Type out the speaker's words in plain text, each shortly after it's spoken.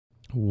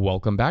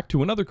Welcome back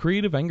to another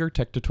Creative Anger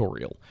Tech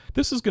tutorial.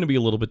 This is going to be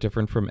a little bit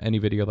different from any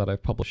video that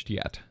I've published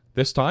yet.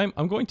 This time,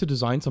 I'm going to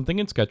design something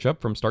in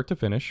SketchUp from start to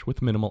finish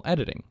with minimal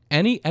editing.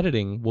 Any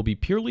editing will be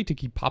purely to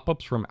keep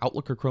pop-ups from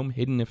Outlook or Chrome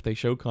hidden if they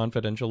show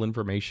confidential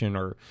information,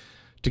 or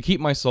to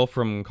keep myself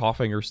from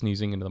coughing or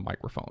sneezing into the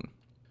microphone.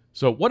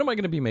 So what am I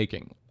going to be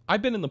making?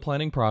 I've been in the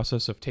planning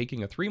process of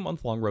taking a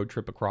 3-month-long road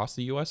trip across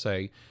the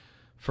USA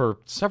for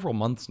several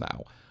months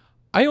now.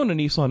 I own a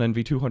Nissan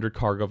NV200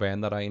 cargo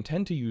van that I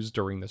intend to use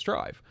during this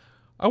drive.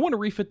 I want to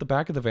refit the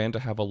back of the van to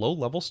have a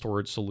low-level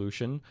storage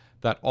solution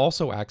that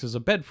also acts as a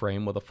bed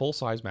frame with a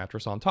full-size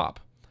mattress on top.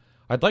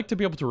 I'd like to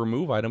be able to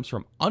remove items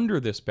from under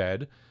this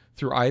bed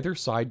through either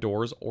side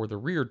doors or the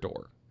rear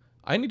door.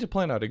 I need to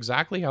plan out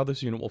exactly how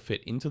this unit will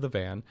fit into the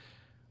van,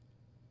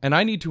 and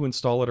I need to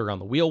install it around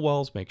the wheel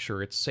wells, make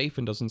sure it's safe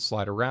and doesn't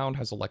slide around,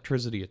 has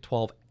electricity at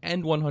 12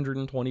 and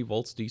 120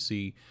 volts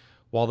DC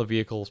while the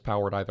vehicle is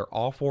powered either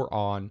off or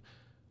on.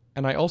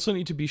 And I also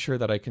need to be sure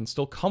that I can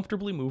still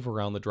comfortably move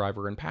around the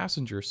driver and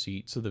passenger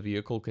seat so the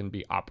vehicle can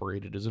be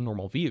operated as a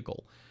normal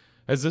vehicle.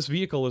 As this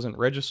vehicle isn't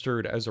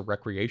registered as a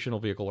recreational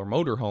vehicle or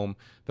motorhome,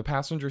 the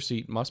passenger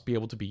seat must be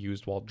able to be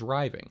used while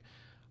driving.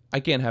 I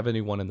can't have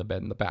anyone in the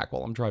bed in the back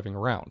while I'm driving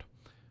around.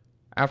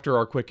 After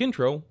our quick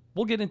intro,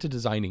 we'll get into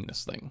designing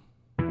this thing.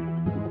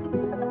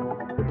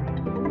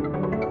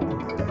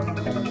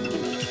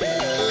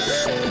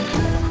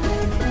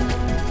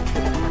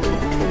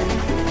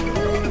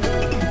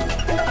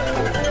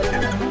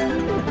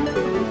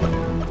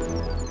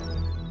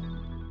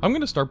 I'm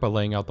going to start by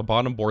laying out the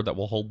bottom board that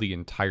will hold the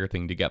entire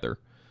thing together.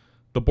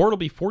 The board will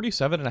be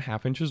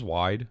 47.5 inches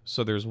wide,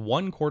 so there's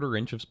 1/4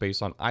 inch of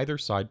space on either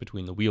side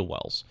between the wheel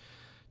wells.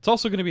 It's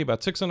also going to be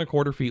about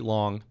 6¼ feet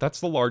long. That's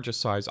the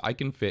largest size I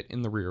can fit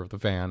in the rear of the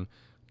van.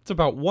 It's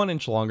about 1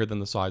 inch longer than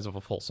the size of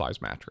a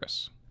full-size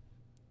mattress.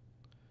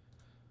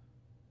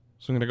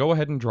 So I'm going to go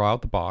ahead and draw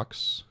out the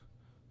box.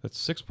 That's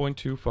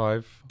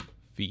 6.25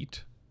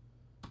 feet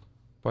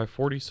by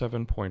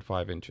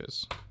 47.5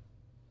 inches.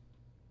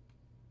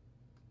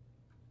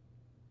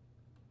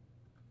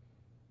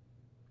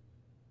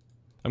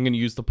 I'm going to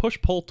use the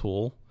push-pull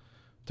tool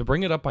to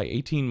bring it up by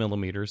 18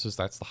 millimeters, as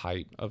that's the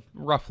height of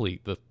roughly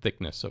the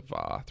thickness of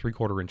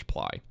 3/4 inch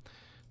ply.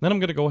 Then I'm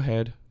going to go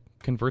ahead,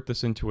 convert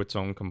this into its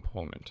own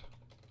component.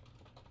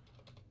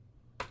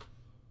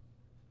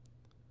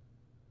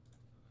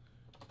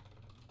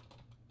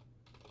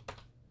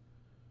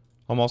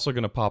 I'm also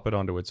going to pop it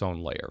onto its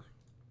own layer.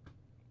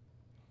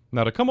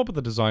 Now, to come up with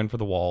a design for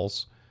the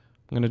walls,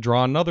 I'm going to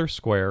draw another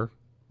square,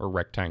 or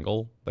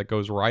rectangle, that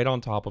goes right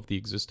on top of the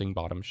existing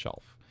bottom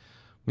shelf.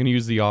 I'm going to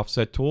use the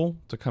offset tool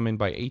to come in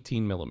by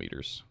 18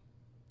 millimeters.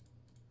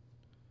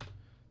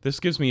 This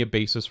gives me a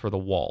basis for the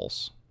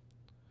walls.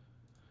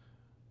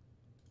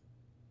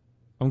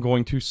 I'm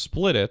going to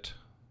split it,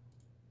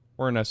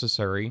 where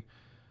necessary,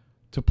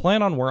 to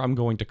plan on where I'm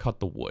going to cut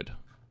the wood.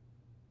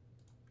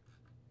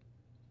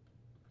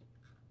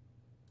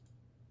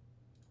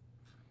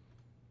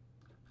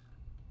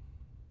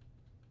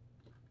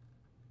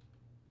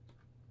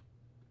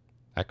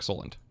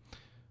 Excellent.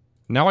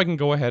 Now I can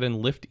go ahead and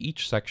lift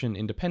each section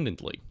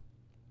independently.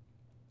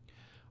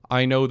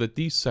 I know that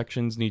these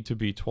sections need to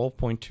be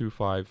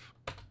 12.25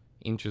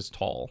 inches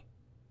tall.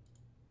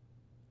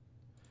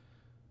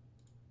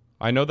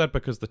 I know that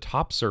because the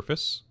top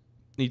surface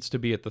needs to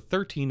be at the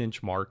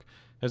 13-inch mark,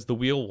 as the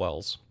wheel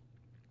wells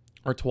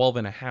are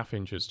 12.5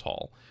 inches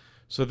tall.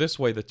 So this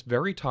way, the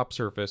very top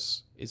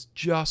surface is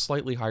just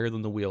slightly higher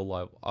than the wheel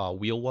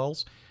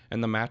wells,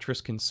 and the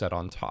mattress can set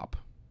on top.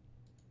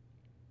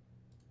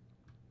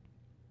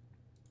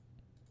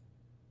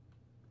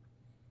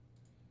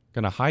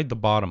 Going to hide the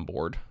bottom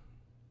board.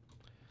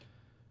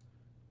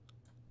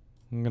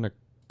 I'm going to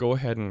go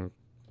ahead and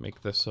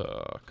make this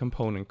a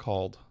component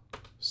called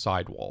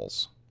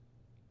sidewalls.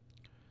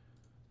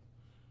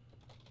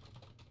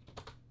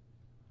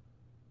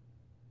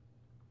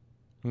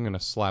 I'm going to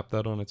slap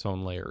that on its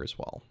own layer as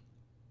well.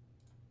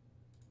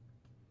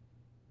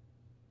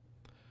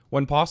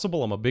 When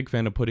possible, I'm a big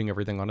fan of putting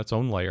everything on its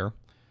own layer.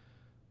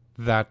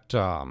 That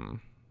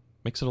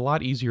makes it a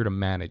lot easier to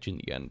manage in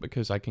the end,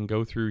 because I can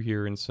go through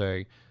here and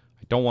say,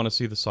 I don't want to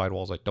see the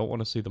sidewalls, I don't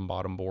want to see the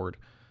bottom board.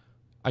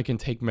 I can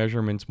take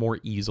measurements more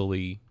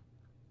easily,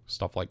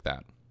 stuff like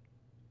that.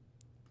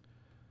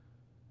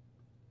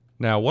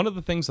 Now, one of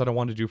the things that I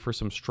want to do for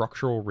some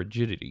structural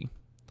rigidity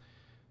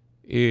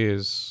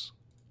is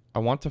I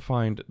want to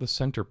find the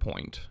center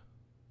point.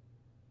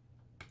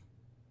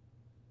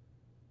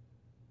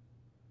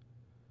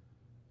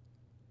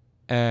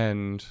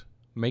 And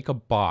make a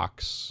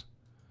box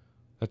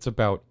that's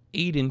about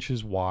 8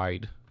 inches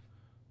wide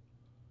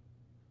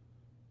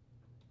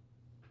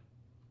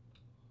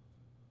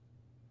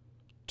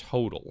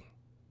total.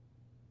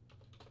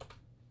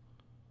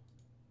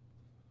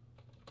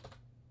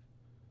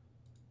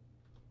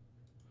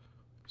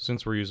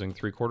 Since we're using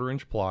 3/4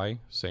 inch ply,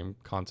 same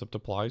concept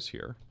applies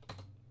here.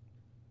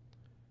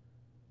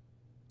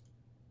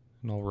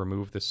 And I'll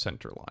remove this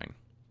center line.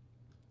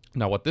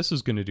 Now what this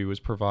is going to do is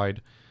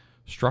provide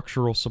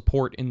structural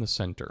support in the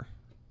center.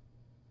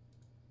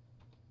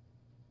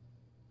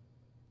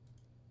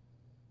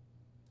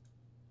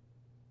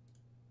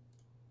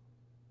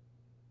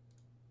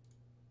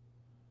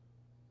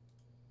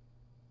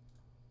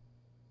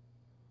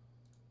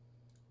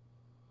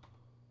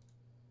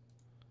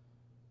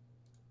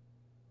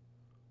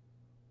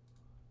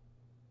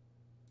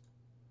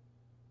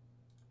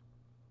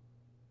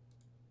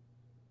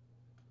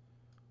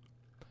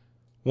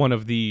 One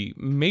of the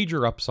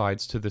major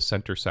upsides to this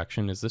center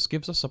section is this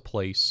gives us a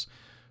place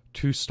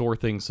to store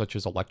things such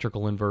as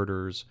electrical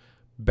inverters,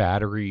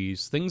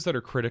 batteries, things that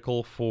are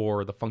critical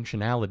for the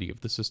functionality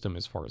of the system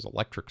as far as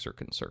electrics are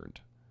concerned.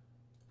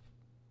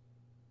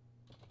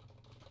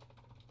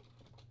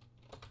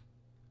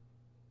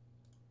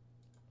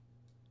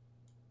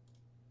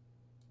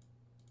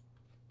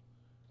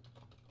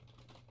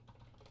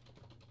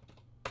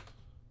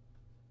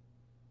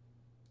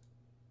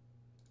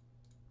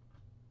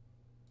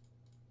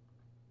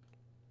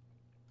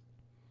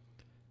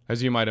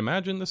 As you might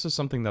imagine, this is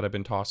something that I've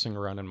been tossing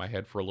around in my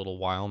head for a little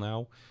while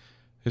now,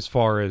 as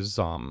far as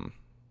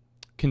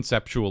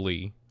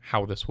conceptually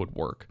how this would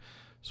work.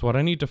 So what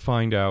I need to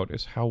find out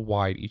is how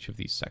wide each of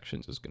these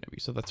sections is going to be.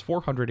 So that's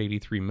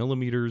 483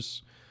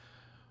 millimeters.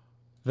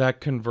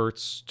 That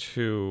converts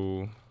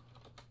to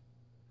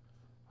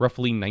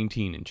roughly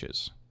 19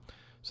 inches.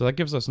 So that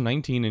gives us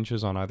 19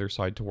 inches on either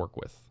side to work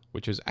with,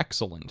 which is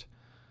excellent.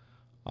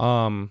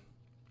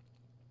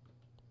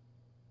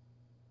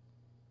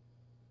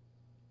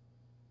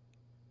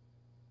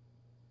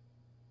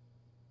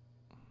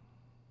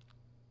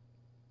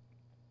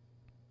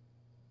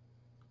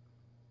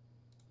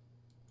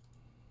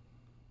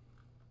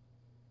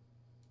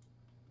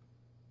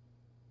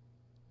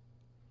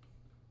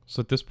 So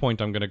at this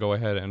point, I'm going to go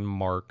ahead and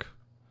mark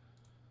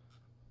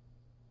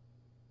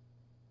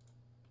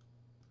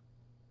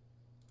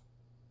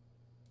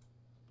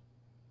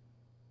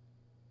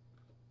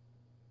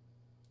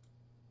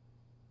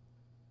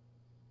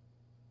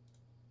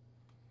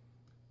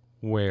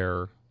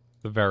where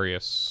the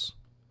various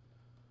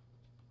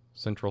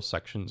central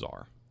sections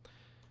are.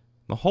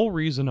 The whole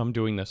reason I'm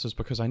doing this is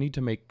because I need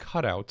to make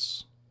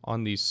cutouts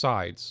on these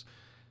sides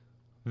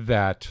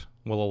that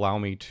will allow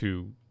me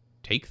to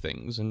take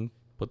things and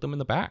put them in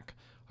the back.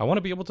 I want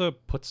to be able to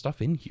put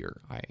stuff in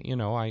here. I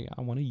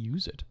want to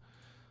use it.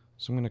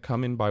 So I'm going to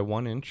come in by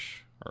 1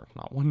 inch, or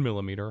not 1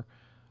 millimeter.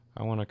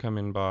 I want to come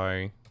in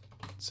by,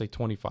 say,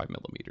 25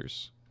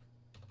 millimeters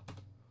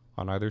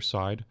on either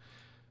side.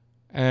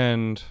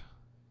 And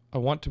I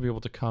want to be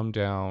able to come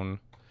down.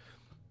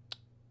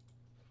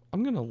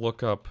 I'm going to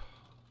look up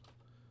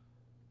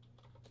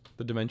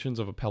the dimensions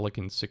of a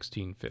Pelican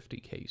 1650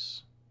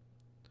 case.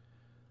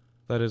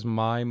 That is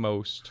my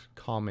most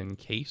common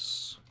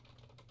case.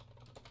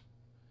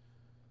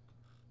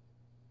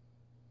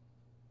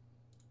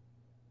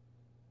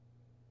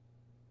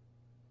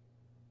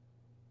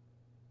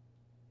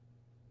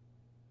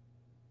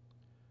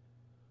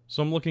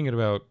 So I'm looking at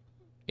about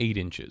 8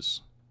 inches,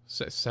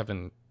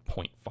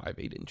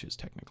 7.58 inches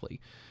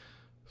technically.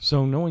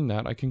 So knowing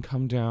that, I can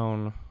come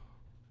down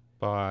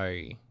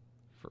by,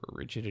 for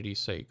rigidity's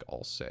sake,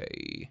 I'll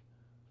say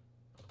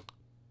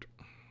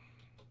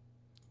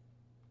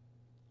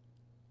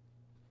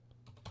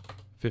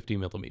 50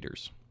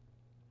 millimeters.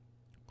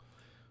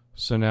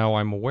 So now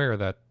I'm aware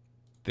that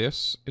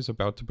this is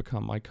about to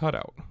become my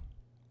cutout. I'm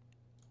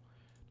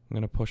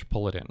going to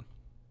pull it in.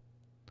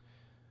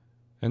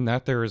 And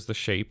that there is the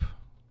shape,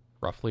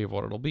 roughly, of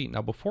what it'll be.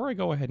 Now, before I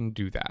go ahead and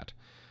do that,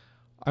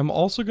 I'm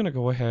also going to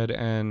go ahead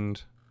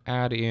and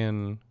add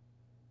in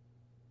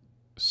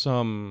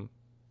some,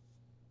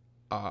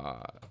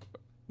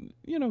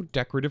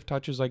 decorative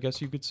touches, I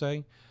guess you could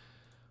say.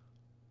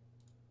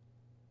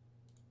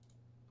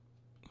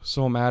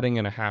 So I'm adding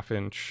in a 1/2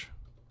 inch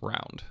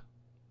round.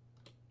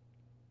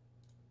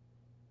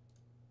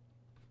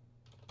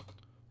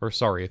 Or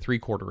sorry, a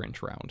 3/4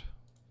 inch round.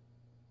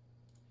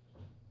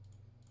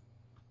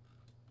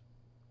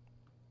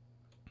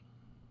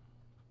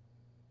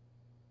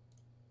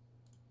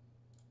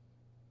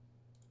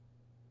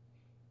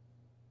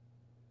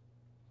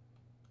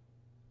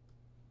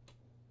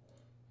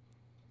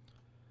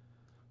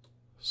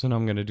 So now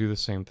I'm going to do the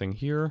same thing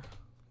here,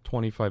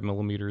 25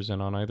 millimeters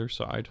in on either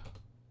side.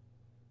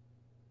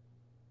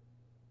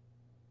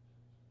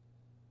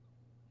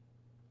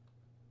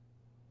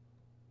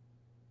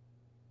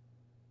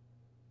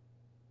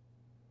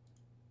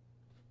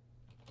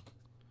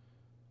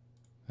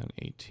 And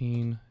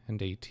 18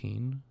 and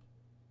 18.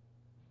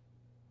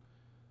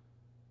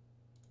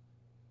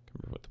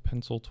 Come over with the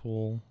pencil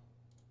tool.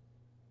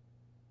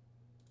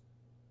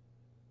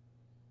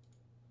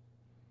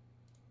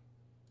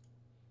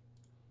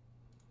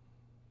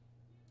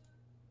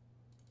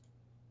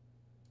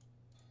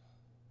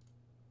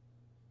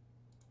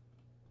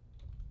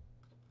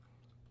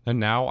 And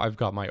now I've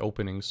got my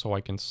openings so I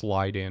can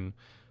slide in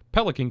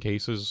Pelican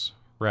cases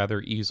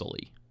rather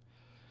easily.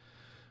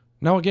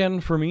 Now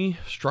again, for me,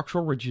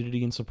 structural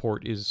rigidity and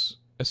support is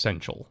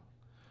essential.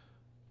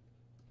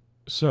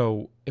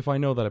 So if I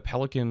know that a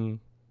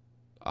Pelican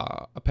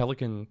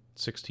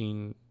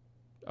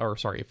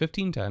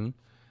 1510,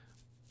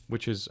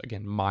 which is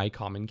again my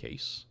common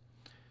case,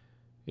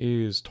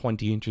 is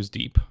 20 inches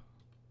deep,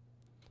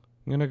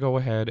 I'm going to go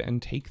ahead and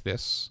take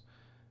this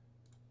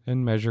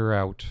and measure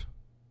out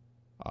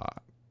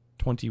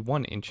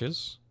 21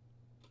 inches,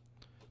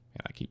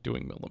 and I keep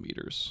doing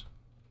millimeters.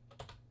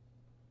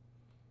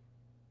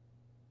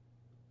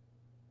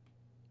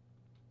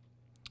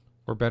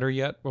 Or better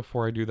yet,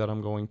 before I do that,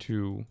 I'm going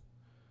to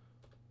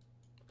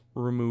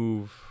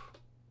remove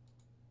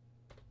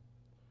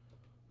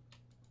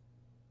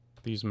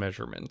these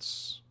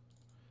measurements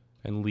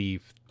and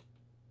leave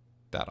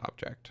that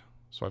object.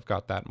 So I've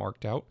got that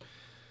marked out.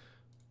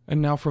 And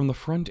now from the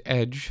front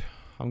edge,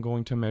 I'm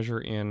going to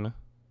measure in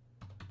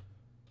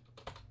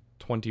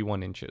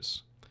 21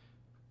 inches,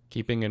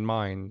 keeping in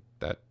mind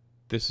that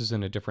this is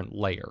in a different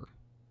layer.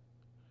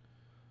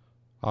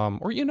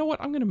 Or you know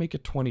what? I'm going to make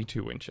it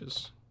 22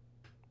 inches.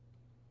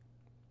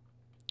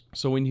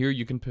 So in here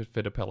you can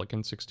fit a Pelican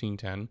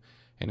 1610,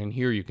 and in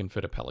here you can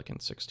fit a Pelican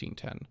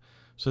 1610.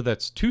 So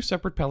that's two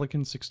separate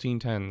Pelican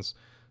 1610s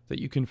that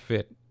you can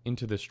fit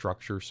into this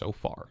structure so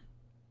far.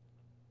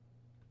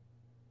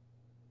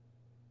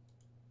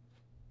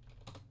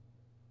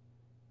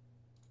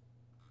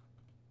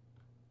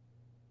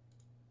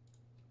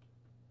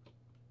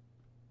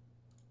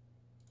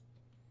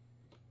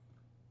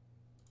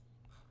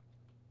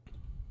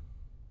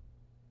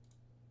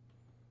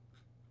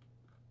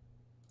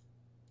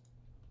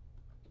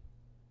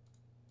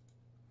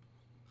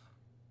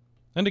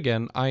 And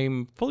again,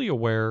 I'm fully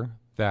aware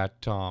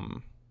that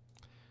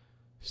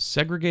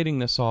segregating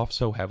this off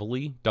so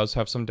heavily does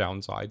have some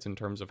downsides in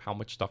terms of how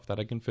much stuff that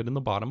I can fit in the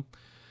bottom,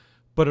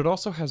 but it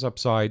also has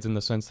upsides in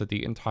the sense that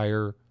the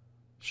entire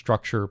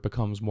structure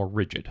becomes more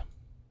rigid.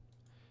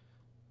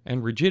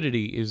 And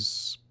rigidity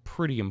is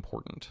pretty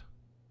important.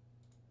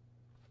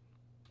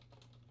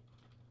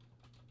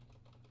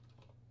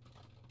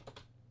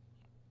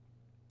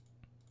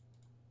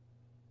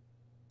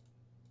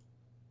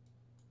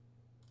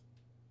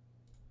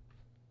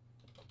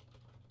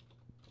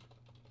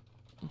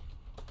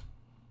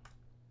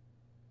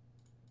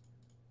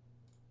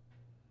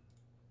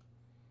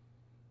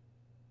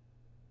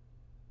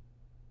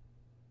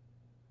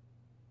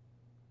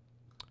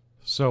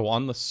 So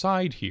on the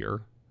side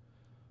here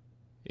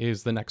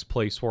is the next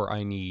place where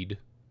I need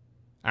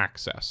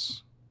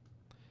access.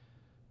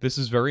 This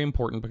is very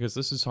important because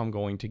this is how I'm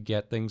going to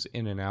get things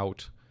in and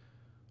out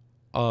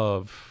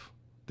of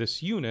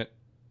this unit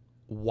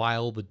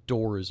while the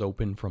door is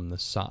open from the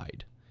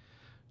side.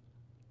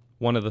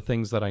 One of the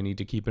things that I need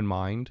to keep in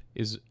mind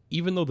is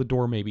even though the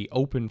door may be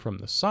open from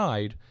the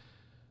side,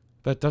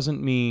 that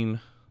doesn't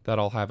mean that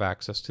I'll have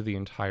access to the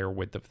entire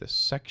width of this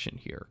section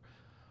here.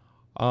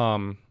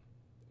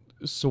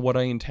 So what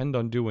I intend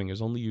on doing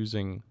is only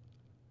using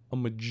a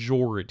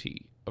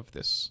majority of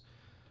this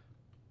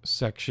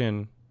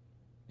section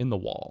in the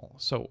wall.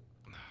 So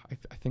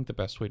I think the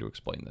best way to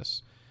explain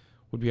this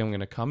would be I'm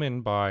going to come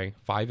in by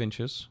 5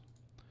 inches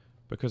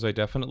because I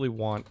definitely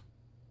want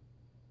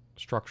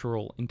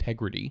structural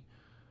integrity.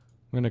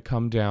 I'm going to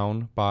come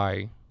down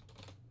by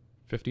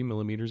 50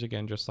 millimeters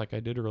again, just like I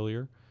did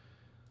earlier.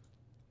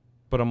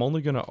 But I'm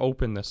only going to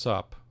open this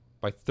up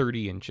by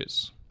 30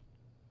 inches.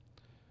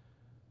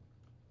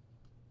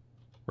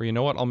 Or you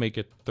know what? I'll make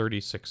it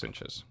 36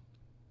 inches.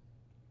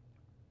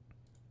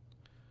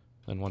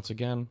 Then once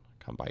again,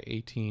 come by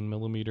 18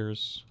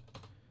 millimeters,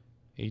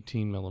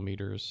 18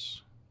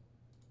 millimeters,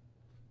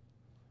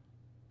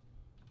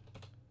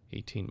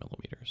 18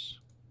 millimeters.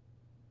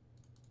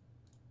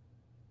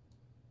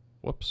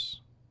 Whoops.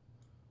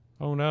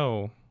 Oh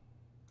no.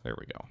 There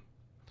we go.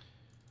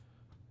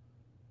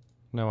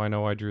 Now I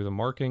know I drew the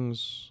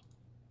markings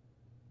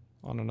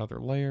on another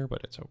layer,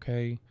 but it's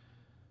okay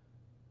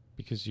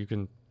because you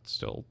can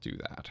still do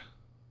that.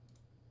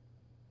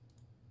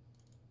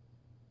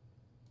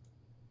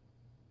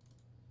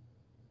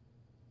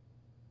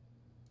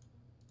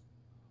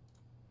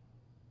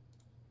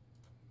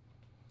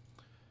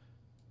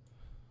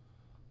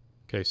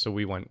 Okay, so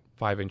we went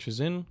 5 inches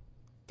in,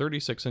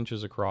 36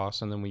 inches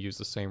across, and then we used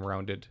the same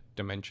rounded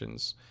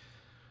dimensions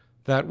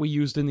that we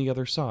used in the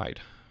other side.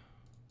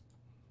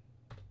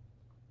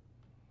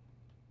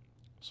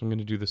 So I'm going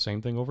to do the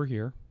same thing over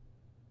here.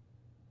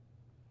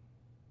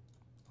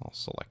 I'll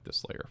select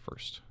this layer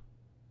first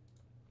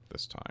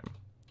this time.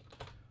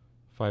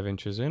 5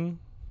 inches in,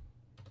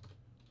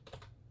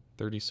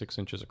 36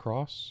 inches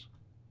across,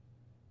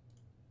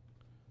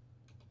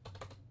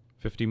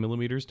 50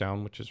 millimeters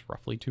down, which is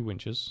roughly 2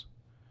 inches.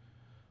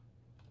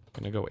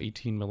 I'm going to go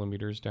 18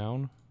 millimeters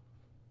down,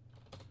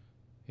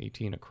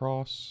 18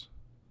 across,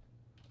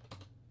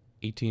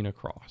 18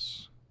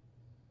 across.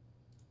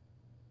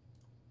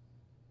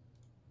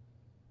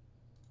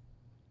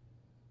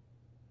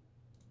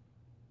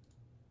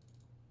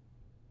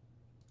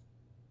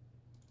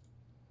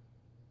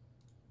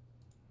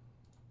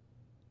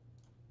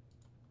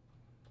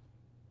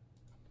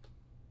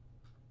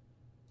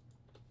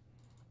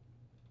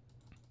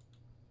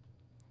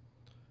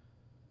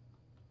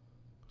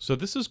 So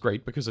this is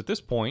great because at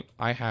this point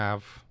I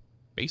have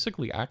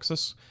basically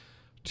access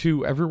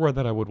to everywhere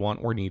that I would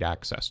want or need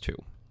access to.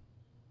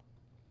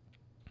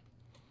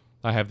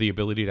 I have the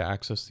ability to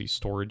access these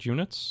storage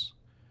units.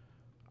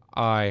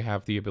 I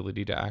have the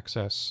ability to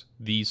access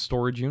these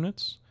storage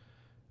units.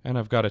 And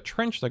I've got a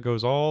trench that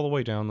goes all the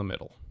way down the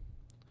middle.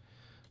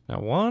 Now,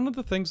 one of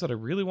the things that I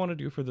really want to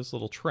do for this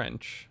little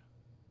trench...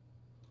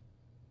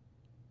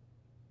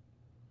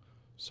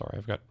 Sorry,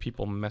 I've got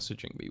people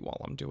messaging me while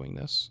I'm doing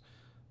this.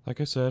 Like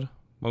I said,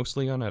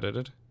 mostly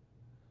unedited.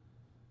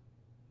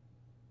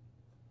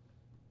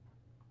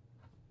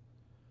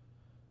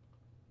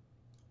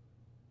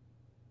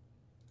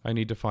 I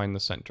need to find the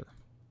center.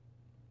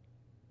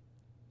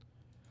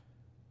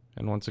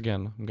 And once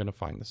again, I'm going to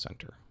find the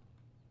center.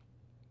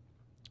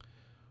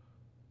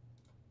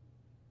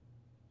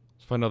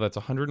 So I know that's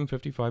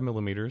 155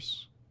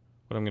 millimeters.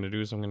 What I'm going to do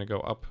is I'm going to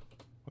go up,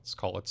 let's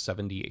call it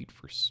 78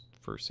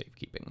 for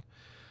safekeeping.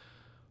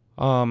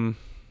 And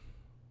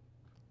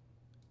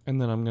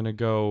then I'm going to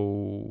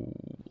go,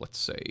 let's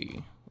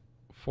say,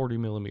 40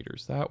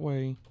 millimeters that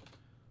way,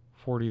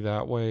 40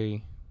 that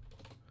way,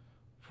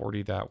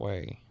 40 that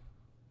way,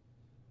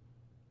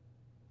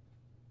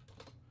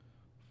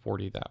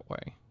 40 that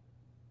way.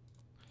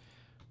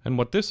 And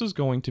what this is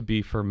going to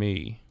be for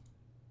me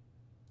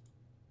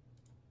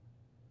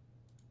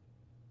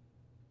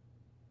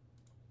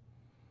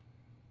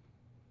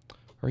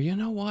or you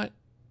know what?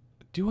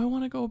 Do I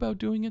want to go about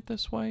doing it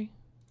this way?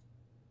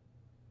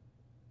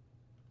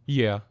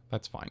 Yeah,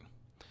 that's fine.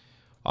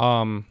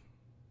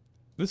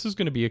 This is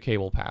going to be a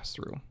cable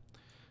pass-through.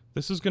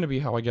 This is going to be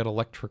how I get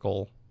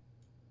electrical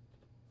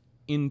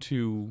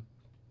into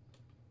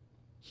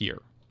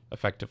here,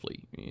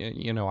 effectively.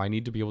 You know, I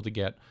need to be able to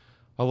get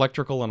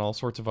electrical and all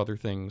sorts of other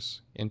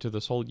things into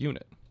this whole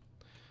unit.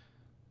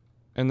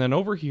 And then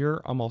over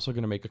here, I'm also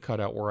going to make a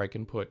cutout where I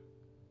can put...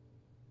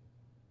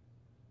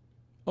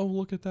 Oh,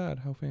 look at that.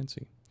 How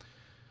fancy.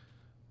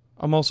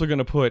 I'm also going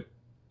to put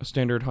a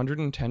standard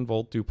 110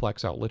 volt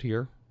duplex outlet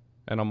here.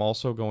 And I'm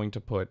also going to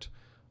put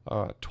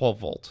a 12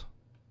 volt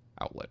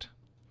outlet.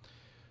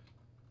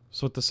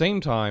 So at the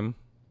same time,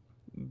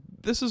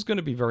 this is going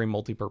to be very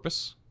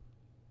multi-purpose.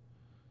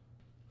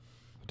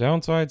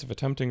 Downsides of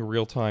attempting a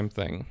real-time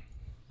thing.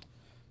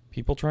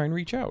 People try and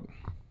reach out.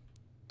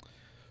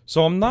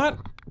 So I'm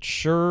not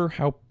sure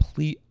how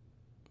I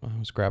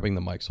was grabbing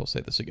the mic, so I'll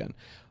say this again.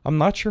 I'm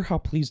not sure how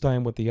pleased I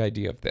am with the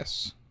idea of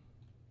this.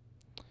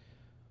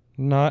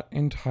 Not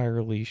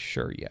entirely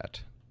sure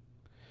yet.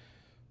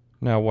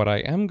 Now, what I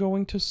am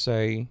going to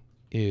say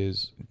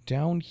is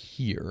down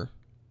here,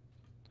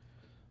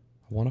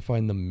 I want to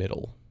find the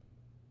middle.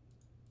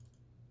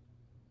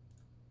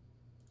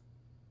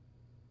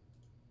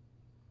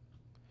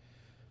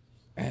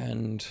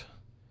 And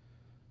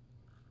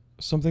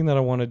something that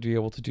I want to be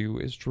able to do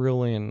is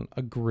drill in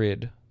a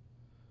grid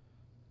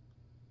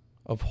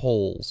of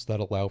holes that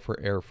allow for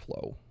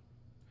airflow.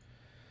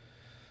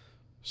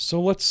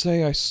 So let's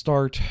say I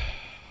start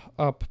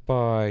up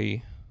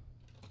by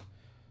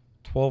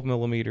 12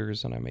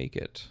 millimeters and I make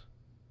it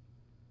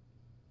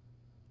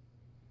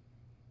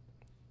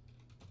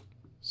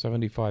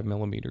 75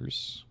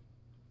 millimeters.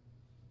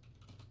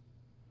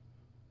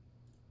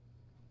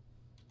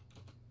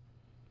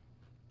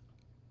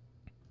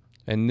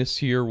 And this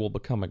here will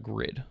become a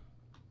grid.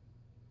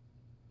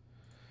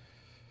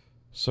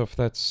 So if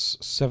that's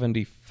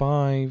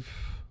 75,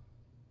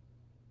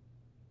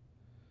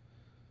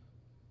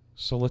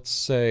 so let's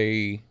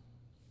say,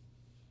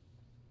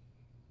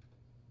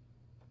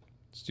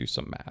 let's do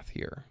some math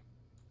here.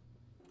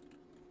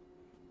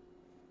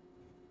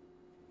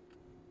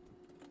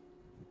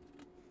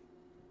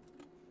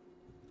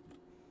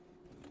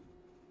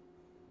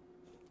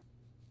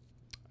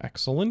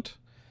 Excellent.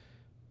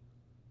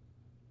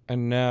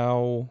 And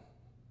now,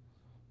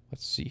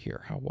 let's see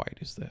here. How wide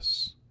is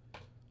this?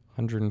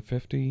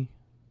 150.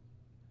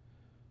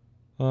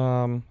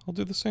 I'll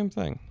do the same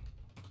thing.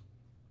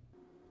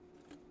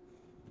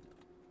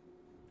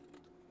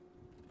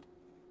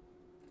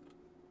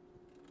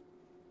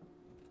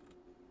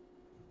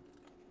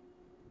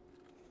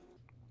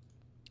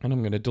 And I'm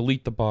going to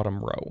delete the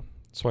bottom row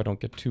so I don't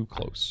get too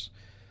close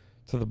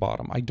to the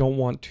bottom. I don't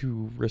want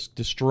to risk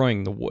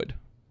destroying the wood.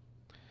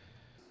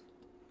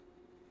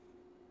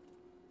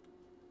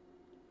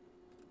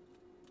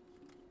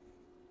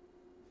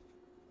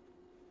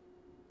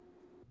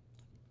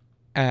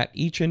 At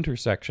each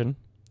intersection,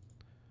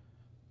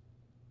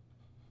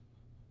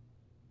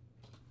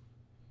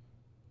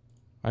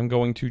 I'm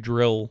going to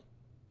drill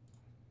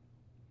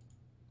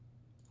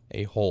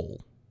a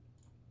hole.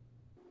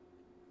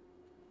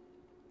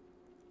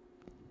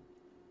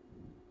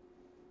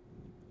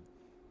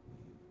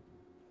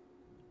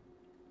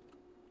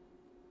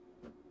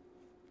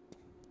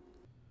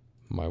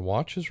 My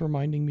watch is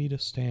reminding me to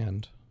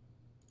stand.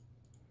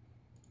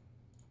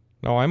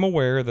 Now, I'm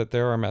aware that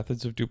there are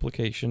methods of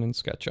duplication in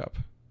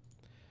SketchUp.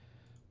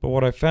 But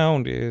what I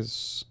found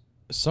is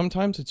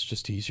sometimes it's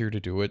just easier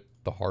to do it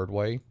the hard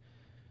way.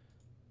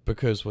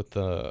 Because with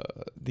the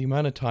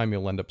amount of time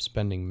you'll end up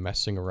spending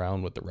messing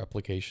around with the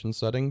replication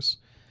settings,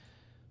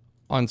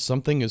 on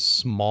something as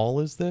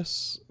small as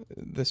this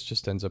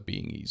just ends up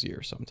being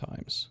easier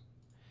sometimes.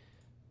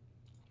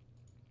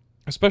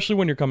 Especially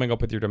when you're coming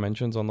up with your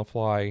dimensions on the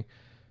fly,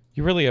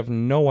 you really have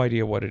no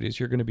idea what it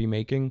is you're going to be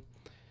making.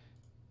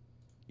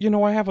 You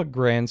know, I have a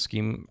grand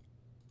scheme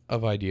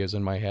of ideas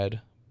in my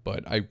head,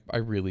 but I'm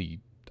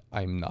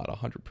not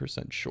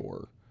 100%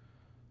 sure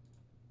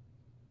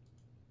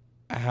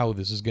how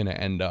this is going to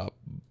end up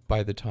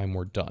by the time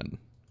we're done.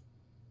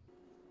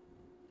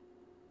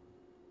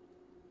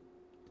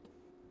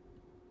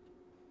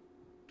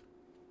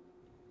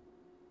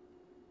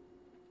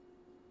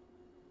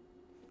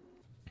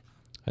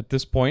 At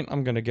this point,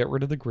 I'm going to get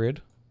rid of the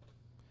grid.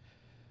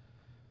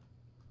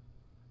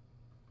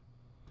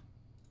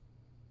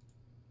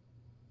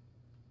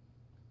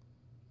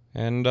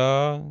 And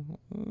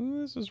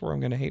this is where I'm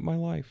going to hate my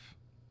life.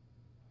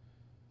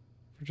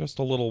 For just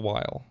a little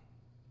while.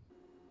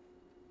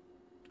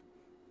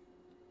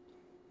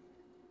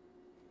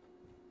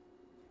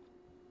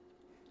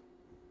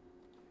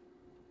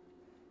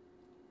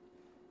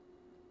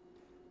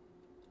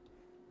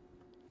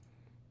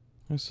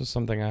 This is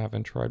something I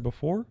haven't tried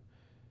before.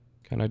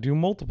 Can I do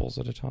multiples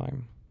at a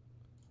time?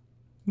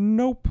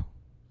 Nope.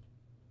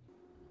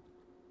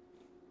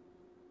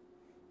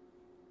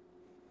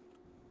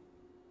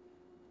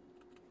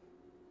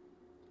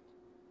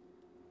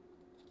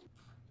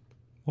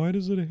 Why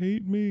does it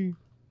hate me?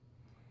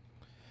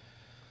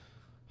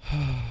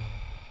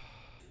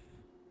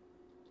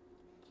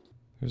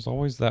 There's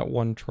always that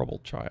one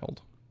troubled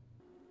child.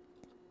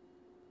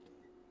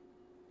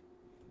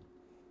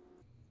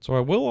 So I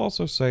will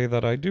also say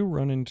that I do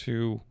run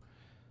into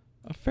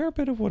a fair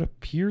bit of what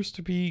appears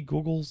to be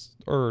Google's,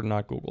 or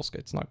not Google,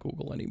 it's not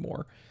Google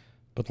anymore,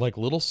 but like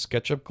little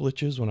SketchUp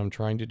glitches when I'm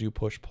trying to do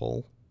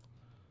push-pull.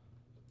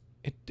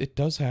 It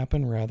does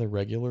happen rather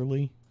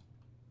regularly.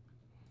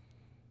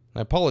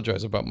 I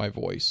apologize about my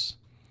voice.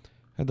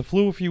 I had the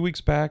flu a few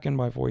weeks back and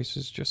my voice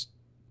is just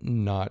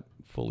not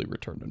fully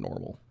returned to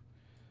normal.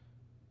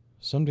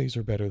 Some days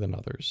are better than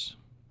others.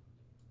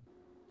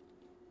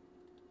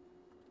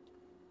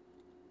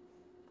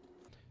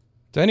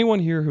 To anyone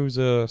here who's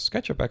a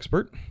SketchUp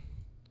expert,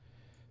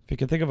 if you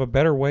can think of a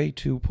better way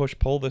to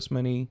push-pull this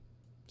many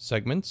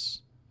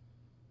segments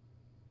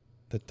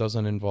that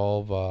doesn't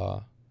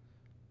involve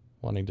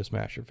wanting to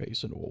smash your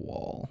face into a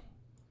wall,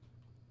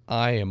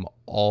 I am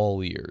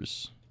all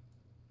ears.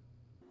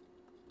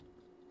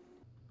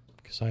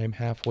 Because I am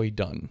halfway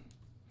done.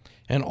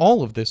 And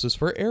all of this is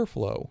for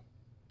airflow.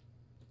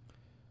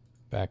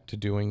 Back to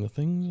doing the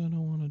things I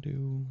don't want to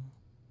do.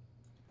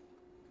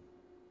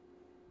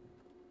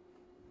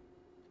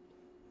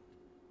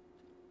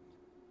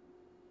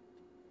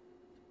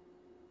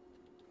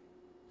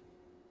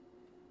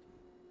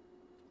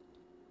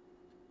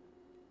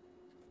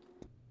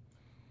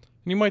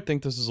 And you might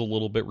think this is a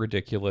little bit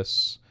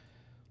ridiculous,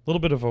 a little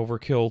bit of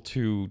overkill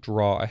to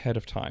draw ahead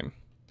of time.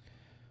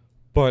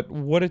 But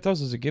what it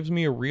does is it gives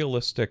me a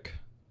realistic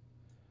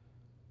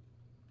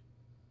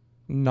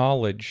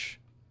knowledge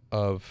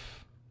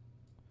of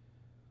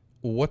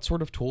what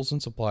sort of tools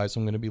and supplies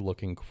I'm going to be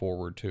looking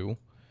forward to.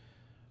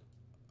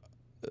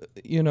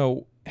 You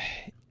know,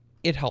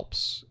 it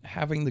helps.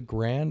 Having the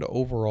grand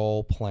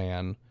overall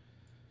plan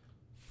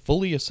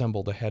fully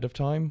assembled ahead of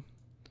time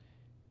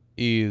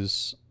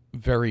is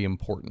very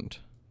important.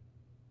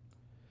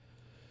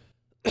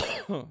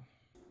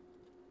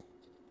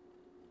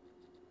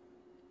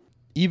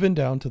 Even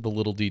down to the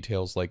little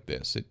details like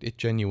this, it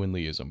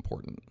genuinely is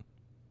important.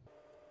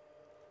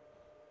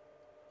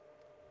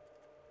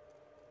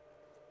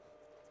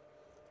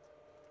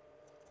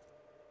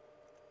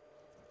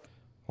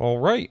 All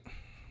right.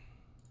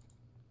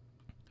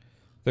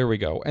 There we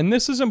go. And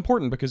this is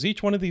important because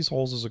each one of these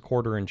holes is a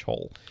 1/4 inch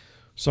hole.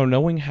 So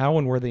knowing how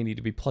and where they need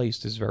to be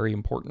placed is very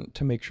important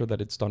to make sure that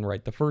it's done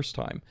right the first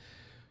time.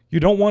 You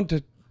don't want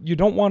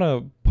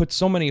to put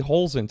so many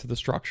holes into the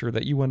structure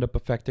that you end up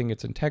affecting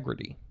its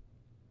integrity.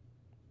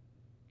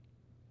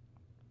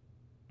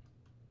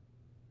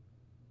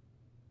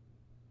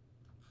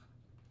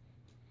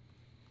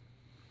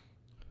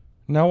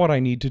 Now what I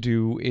need to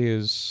do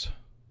is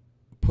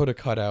put a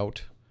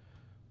cutout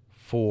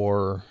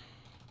for,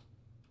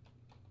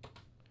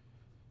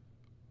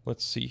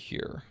 let's see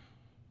here.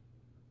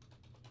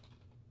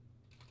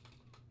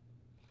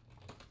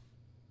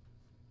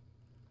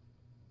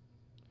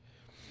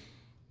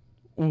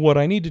 What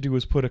I need to do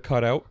is put a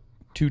cutout,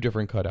 2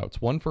 different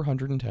cutouts, one for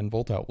 110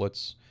 volt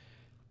outlets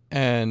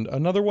and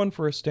another one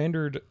for a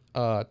standard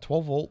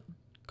 12 volt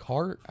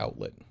car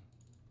outlet.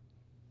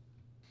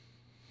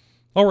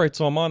 Alright,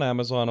 so I'm on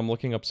Amazon, I'm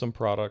looking up some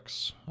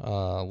products.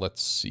 Let's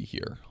see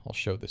here. I'll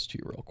show this to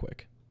you real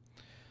quick.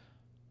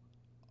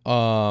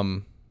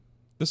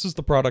 This is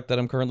the product that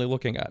I'm currently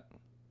looking at.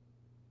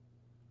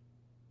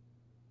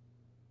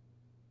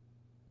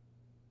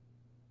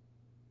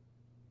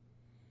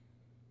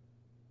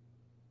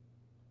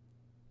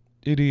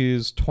 It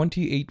is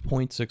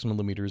 28.6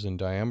 millimeters in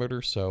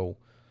diameter, so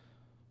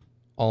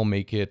I'll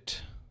make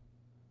it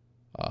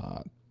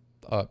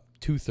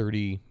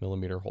 230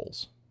 millimeter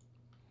holes.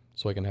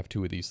 So I can have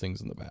 2 of these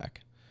things in the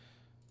back.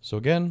 So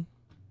again,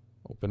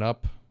 open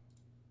up,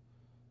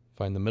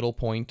 find the middle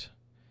point.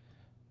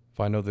 If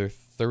I know they're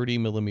 30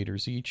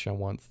 millimeters each, I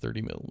want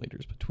 30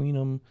 millimeters between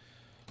them.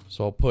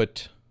 So I'll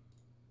put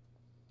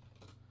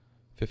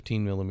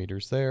 15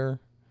 millimeters there,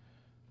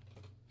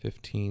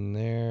 15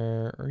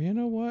 there, or you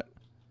know what?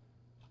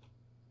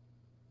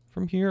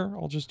 From here,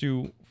 I'll just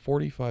do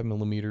 45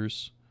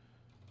 millimeters,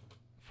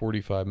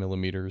 45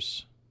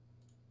 millimeters.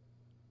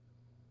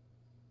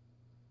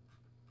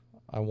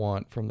 I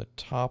want from the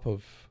top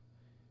of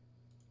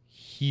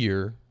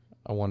here,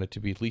 I want it to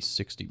be at least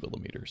 60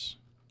 millimeters.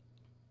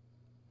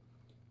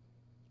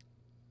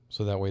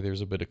 So that way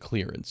there's a bit of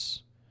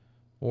clearance.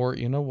 Or,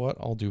 you know what,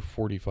 I'll do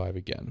 45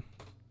 again.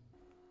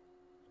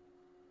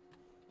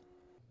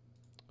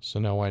 So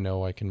now I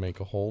know I can make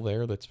a hole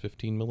there that's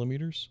 15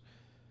 millimeters.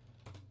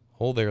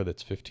 Hole there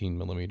that's 15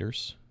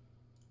 millimeters.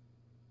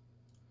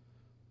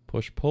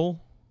 Push,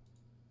 pull.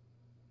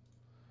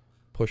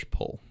 Push,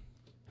 pull.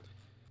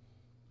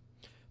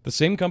 The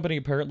same company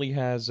apparently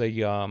has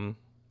a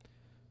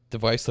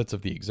device that's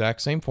of the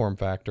exact same form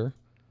factor.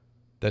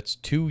 That's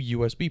 2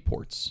 USB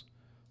ports.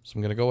 So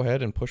I'm going to go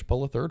ahead and push,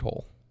 pull a third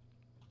hole.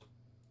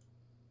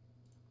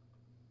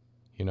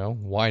 You know,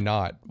 why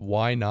not?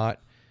 Why not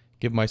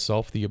give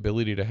myself the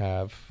ability to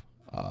have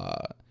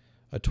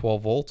a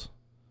 12 volt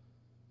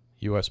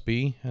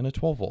USB and a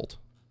 12 volt?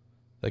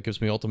 That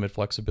gives me ultimate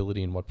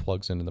flexibility in what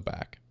plugs in the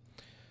back.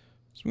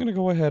 So I'm going to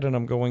go ahead and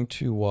I'm going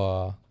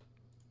to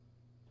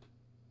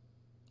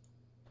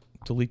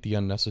delete the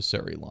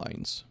unnecessary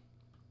lines.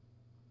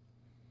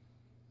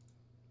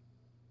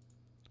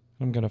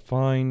 I'm going to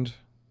find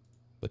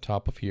the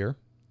top of here.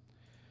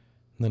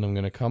 And then I'm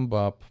going to come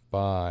up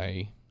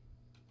by,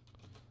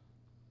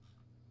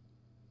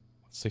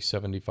 let's say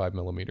 75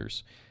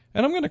 millimeters.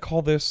 And I'm going to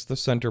call this the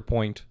center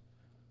point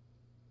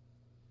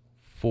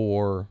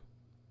for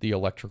the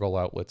electrical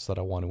outlets that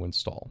I want to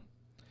install.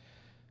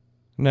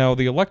 Now,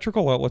 the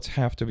electrical outlets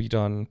have to be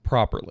done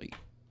properly.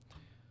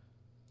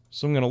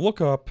 So I'm going to look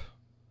up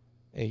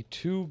a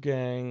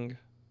 2-gang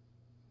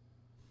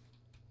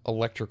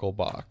electrical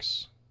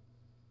box.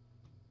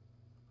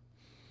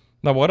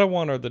 Now, what I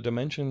want are the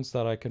dimensions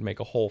that I could make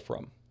a hole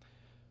from.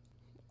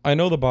 I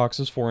know the box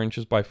is 4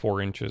 inches by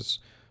 4 inches,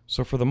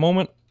 so for the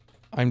moment,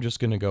 I'm just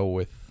going to go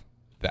with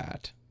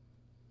that.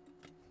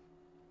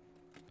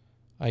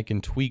 I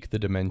can tweak the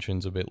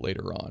dimensions a bit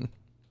later on.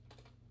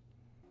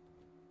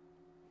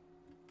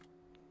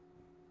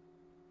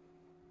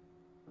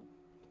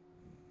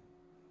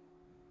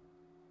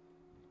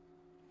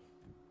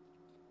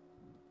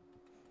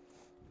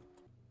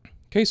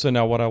 Okay, so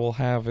now what I will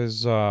have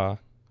is a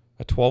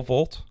 12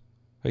 volt,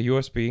 a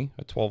USB,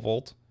 a 12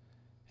 volt,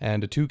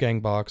 and a 2-gang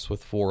box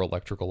with 4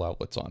 electrical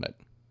outlets on it.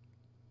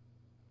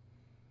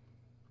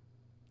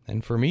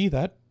 And for me,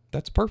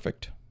 that's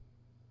perfect.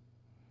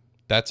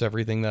 That's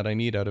everything that I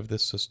need out of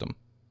this system.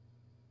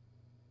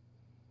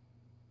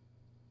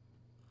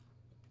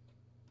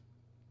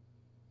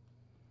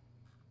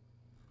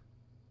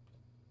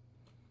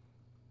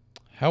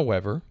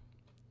 However,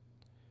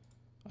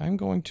 I'm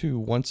going to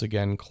once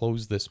again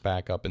close this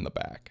back up in the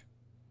back.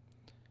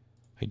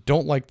 I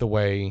don't like the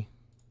way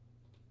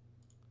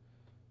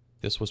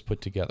this was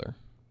put together.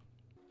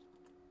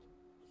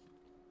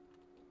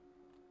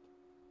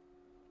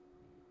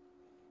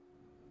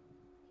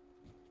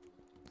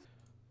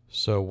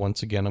 So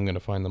once again, I'm going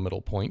to find the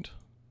middle point.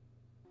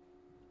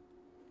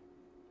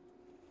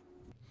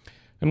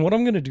 And what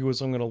I'm going to do is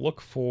I'm going to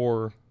look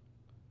for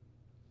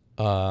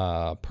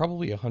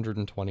probably a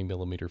 120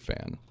 millimeter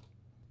fan.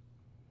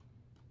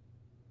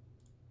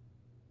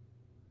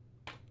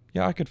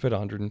 Yeah, I could fit a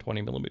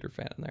 120 millimeter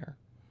fan in there.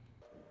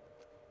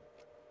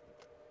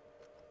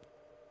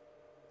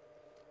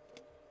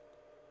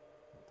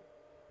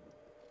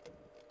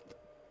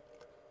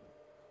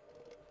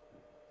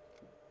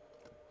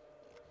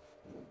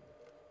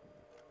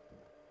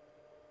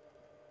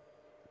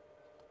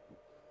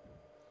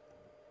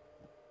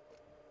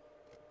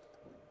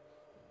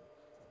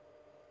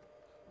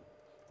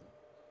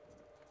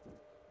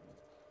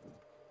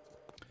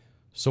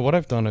 So what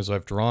I've done is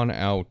I've drawn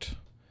out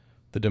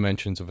the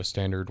dimensions of a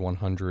standard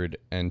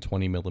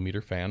 120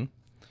 millimeter fan,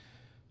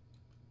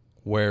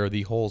 where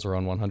the holes are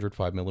on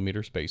 105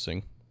 millimeter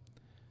spacing.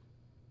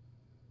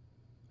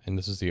 And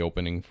this is the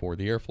opening for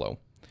the airflow.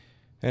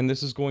 And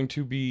this is going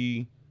to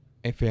be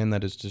a fan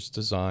that is just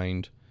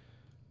designed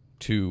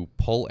to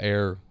pull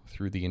air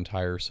through the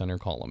entire center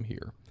column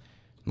here.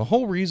 And the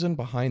whole reason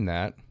behind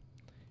that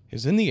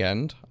is, in the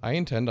end, I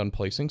intend on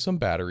placing some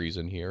batteries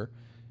in here,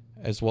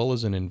 as well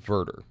as an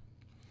inverter.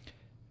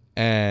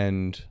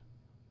 And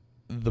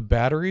the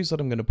batteries that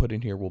I'm going to put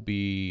in here will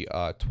be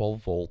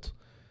 12 volt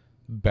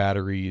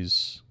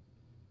batteries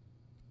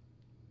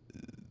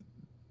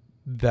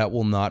that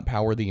will not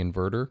power the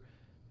inverter,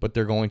 but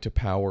they're going to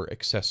power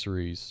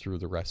accessories through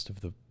the rest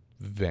of the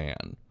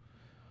van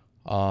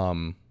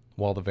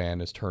while the van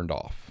is turned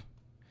off.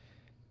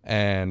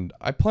 And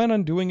I plan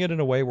on doing it in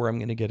a way where I'm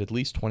going to get at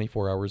least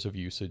 24 hours of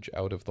usage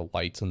out of the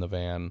lights in the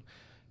van,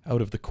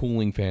 out of the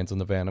cooling fans in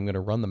the van. I'm going to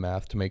run the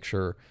math to make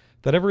sure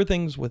that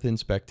everything's within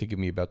spec to give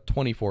me about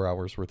 24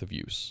 hours worth of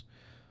use.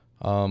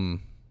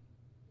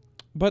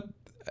 But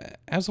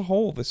as a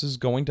whole, this is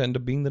going to end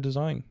up being the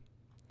design.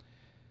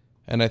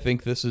 And I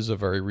think this is a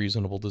very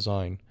reasonable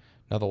design.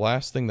 Now, the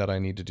last thing that I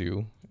need to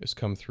do is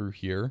come through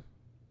here.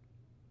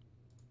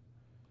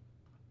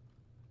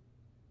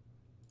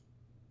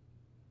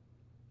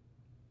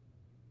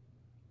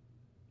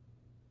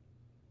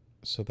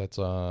 So that's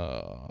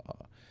let's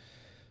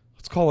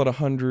call it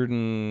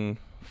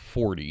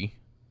 140.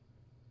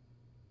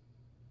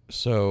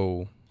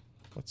 So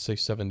let's say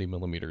 70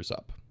 millimeters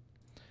up.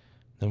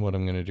 Then what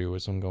I'm going to do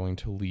is I'm going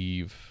to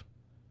leave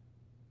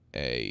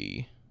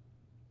a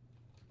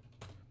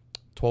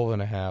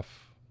 12.5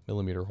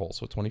 millimeter hole,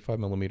 so a 25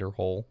 millimeter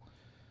hole.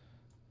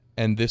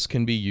 And this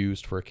can be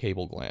used for a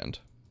cable gland.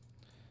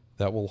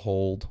 That will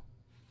hold,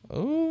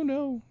 oh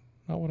no,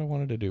 not what I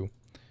wanted to do.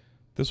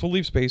 This will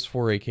leave space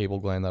for a cable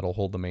gland that'll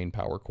hold the main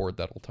power cord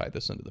that'll tie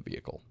this into the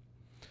vehicle.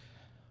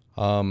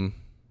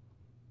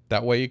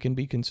 That way it can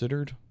be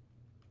considered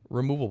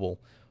removable.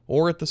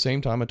 Or at the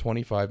same time, a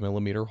 25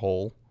 millimeter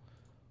hole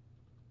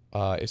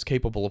is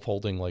capable of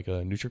holding like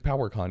a neutral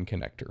power con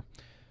connector.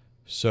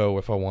 So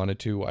if I wanted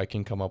to, I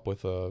can come up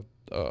with a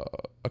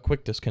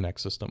quick disconnect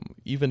system,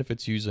 even if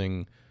it's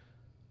using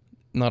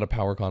not a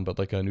power con, but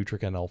like a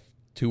Nutric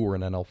NL2 or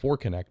an NL4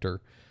 connector.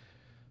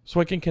 So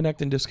I can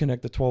connect and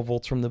disconnect the 12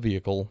 volts from the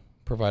vehicle,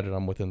 provided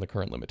I'm within the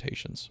current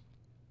limitations.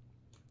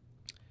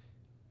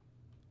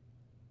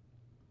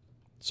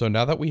 So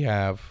now that we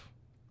have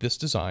this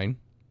design,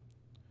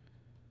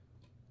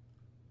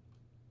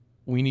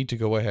 we need to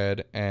go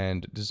ahead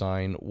and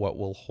design what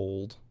will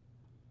hold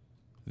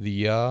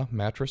the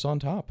mattress on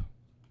top.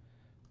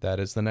 That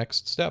is the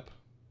next step.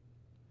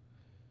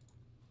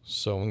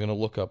 So I'm going to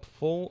look up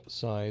full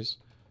size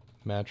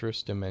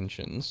mattress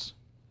dimensions.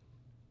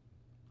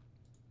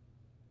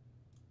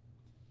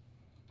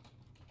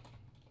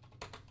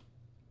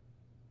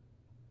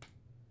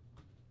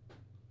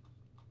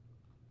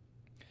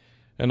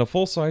 And a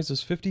full size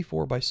is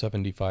 54 by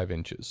 75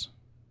 inches.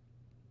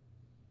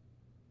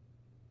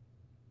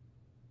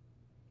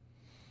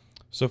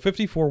 So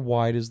 54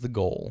 wide is the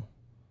goal.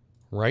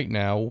 Right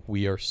now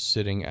we are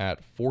sitting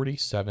at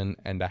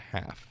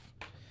 47.5.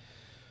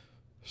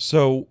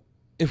 So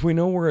if we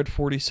know we're at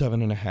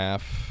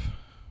 47.5,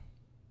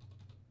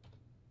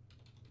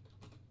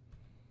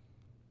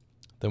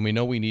 then we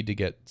know we need to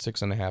get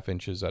 6.5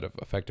 inches out of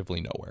effectively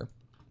nowhere.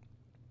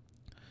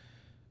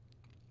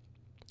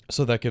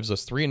 So that gives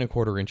us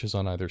 3¼ inches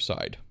on either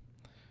side.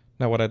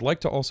 Now what I'd like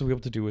to also be able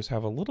to do is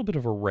have a little bit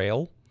of a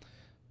rail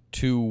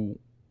to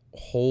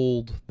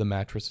hold the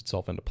mattress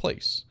itself into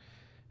place.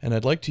 And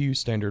I'd like to use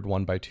standard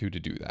 1x2 to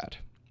do that.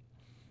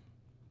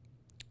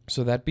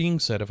 So that being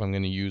said, if I'm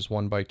going to use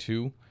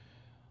 1x2,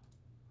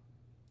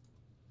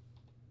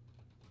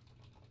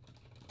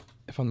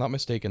 if I'm not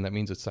mistaken, that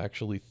means it's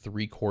actually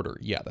 3/4.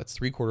 Yeah, that's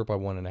 3/4 by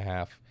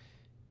 1.5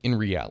 in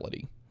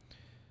reality.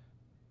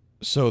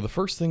 So the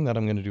first thing that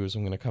I'm going to do is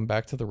I'm going to come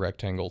back to the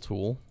rectangle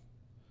tool.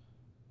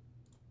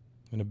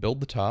 I'm going to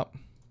build the top,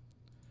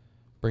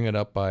 bring it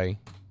up by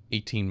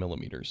 18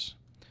 millimeters.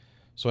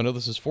 So I know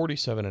this is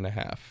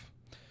 47.5.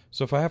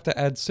 So if I have to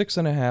add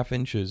 6.5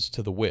 inches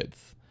to the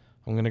width,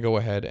 I'm going to go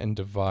ahead and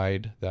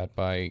divide that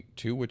by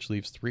 2, which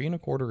leaves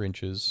 3¼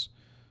 inches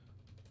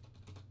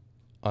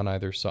on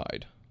either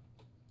side.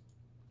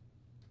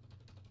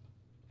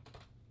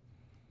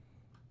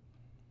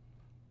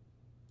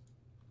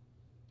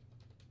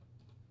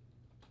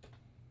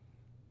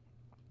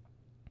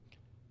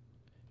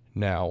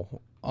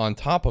 Now, on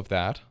top of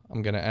that,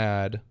 I'm going to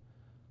add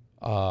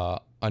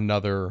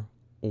another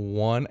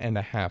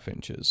 1.5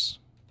 inches.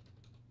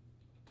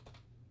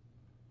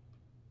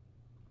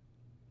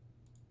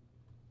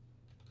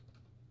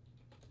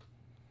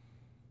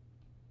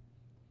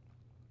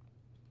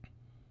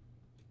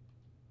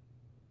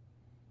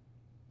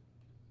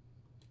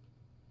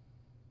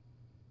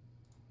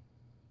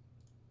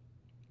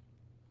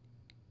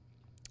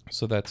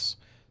 So that's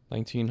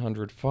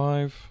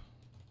 1905.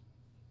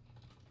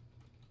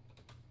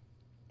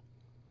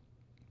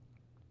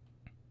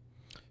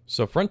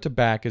 So front to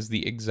back is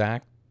the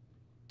exact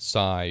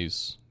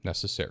size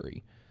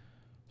necessary.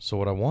 So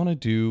what I want to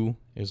do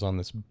is on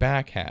this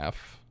back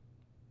half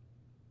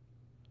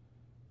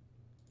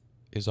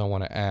is I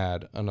want to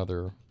add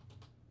another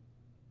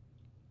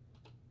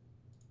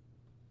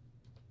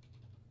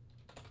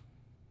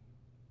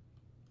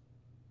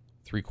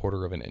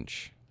 3/4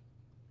 inch.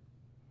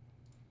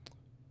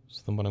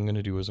 So then what I'm going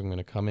to do is I'm going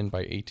to come in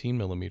by 18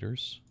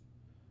 millimeters.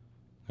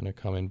 I'm going to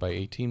come in by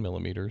 18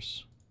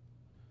 millimeters.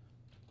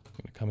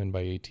 I'm going to come in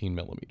by 18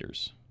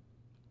 millimeters.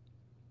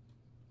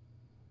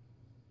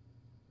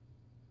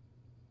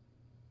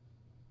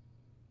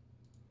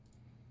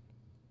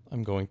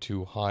 I'm going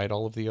to hide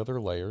all of the other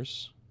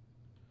layers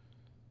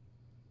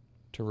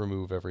to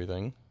remove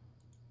everything.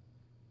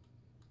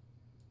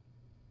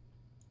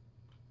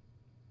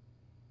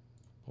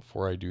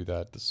 Before I do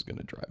that, this is going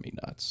to drive me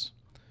nuts.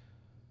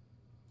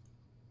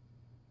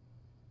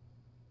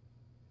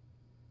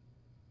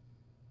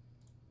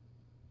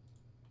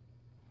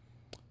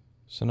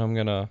 So now I'm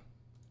going to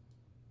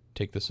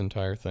take this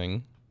entire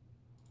thing,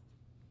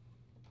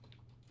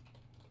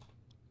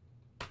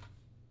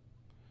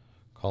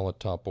 call it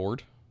top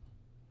board,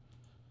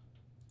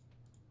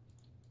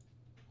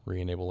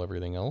 re-enable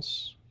everything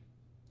else.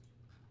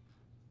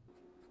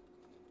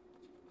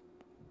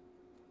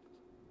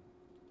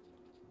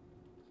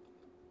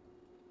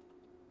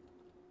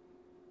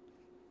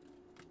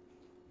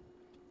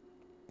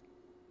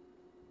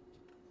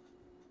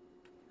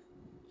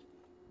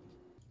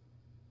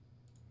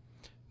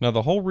 Now,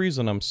 the whole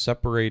reason I'm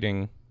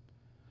separating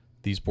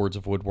these boards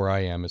of wood where I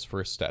am is for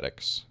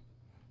aesthetics.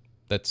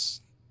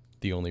 That's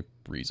the only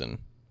reason.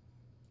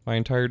 My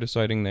entire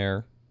deciding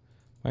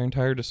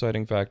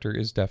factor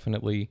is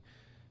definitely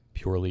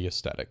purely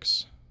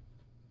aesthetics.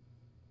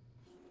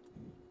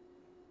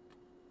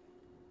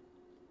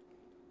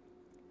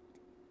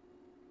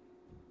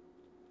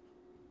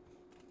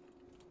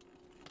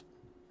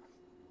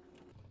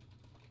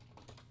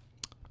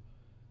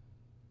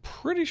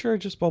 Pretty sure I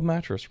just spelled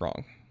mattress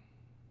wrong.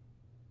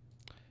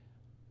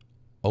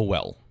 Oh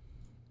well.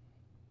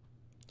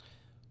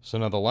 So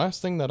now the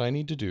last thing that I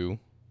need to do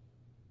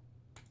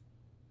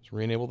is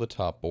re-enable the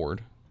top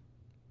board,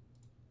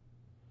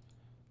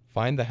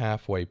 find the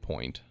halfway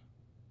point,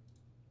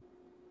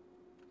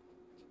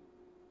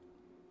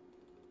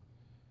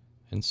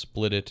 and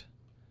split it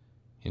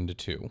into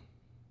two.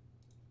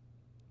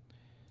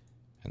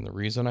 And the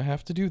reason I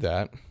have to do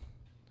that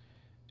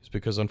is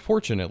because,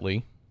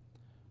 unfortunately,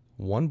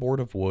 one board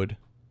of wood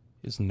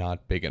is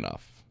not big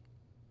enough.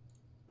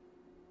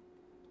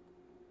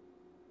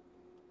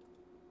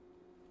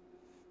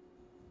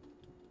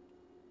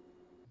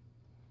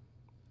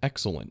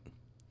 Excellent.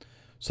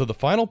 So the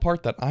final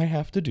part that I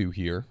have to do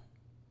here,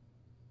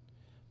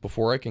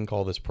 before I can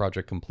call this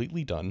project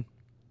completely done,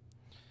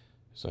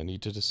 is I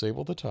need to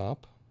disable the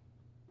top.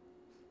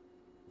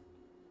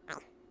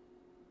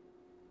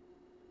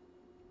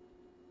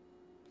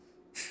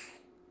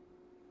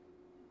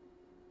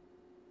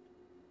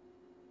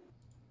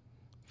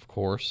 Of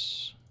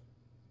course,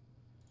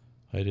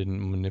 I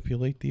didn't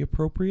manipulate the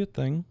appropriate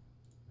thing.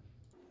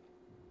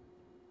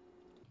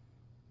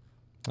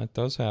 That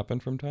does happen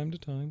from time to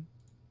time.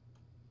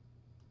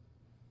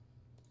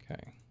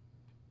 Okay.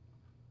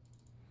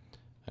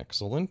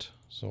 Excellent.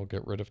 So I'll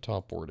get rid of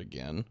top board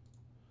again.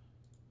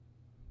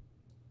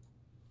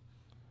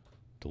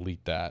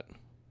 Delete that.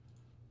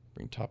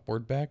 Bring top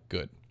board back.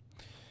 Good.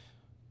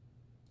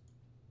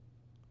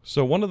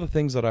 So one of the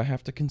things that I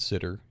have to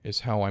consider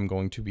is how I'm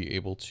going to be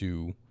able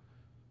to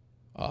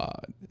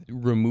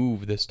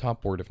remove this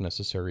top board if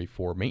necessary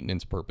for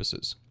maintenance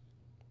purposes.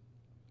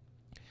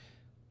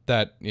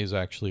 That is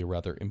actually a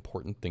rather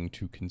important thing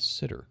to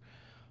consider.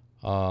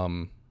 There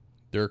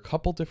are a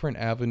couple different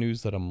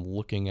avenues that I'm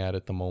looking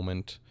at the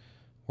moment,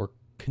 or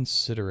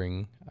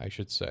considering, I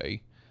should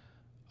say.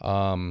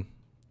 One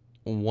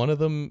of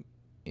them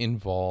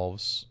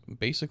involves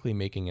basically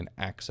making an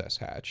access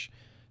hatch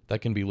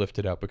that can be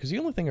lifted up, because the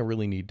only thing I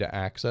really need to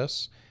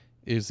access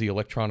is the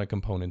electronic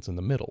components in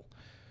the middle.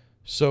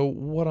 So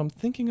what I'm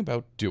thinking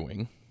about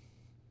doing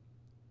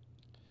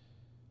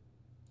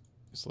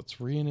is,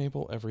 let's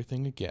re-enable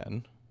everything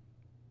again.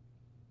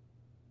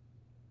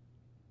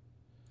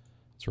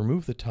 Let's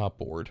remove the top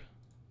board.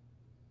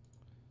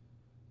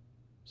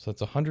 So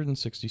that's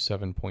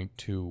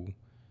 167.2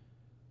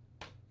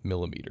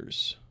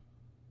 millimeters.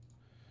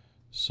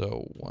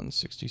 So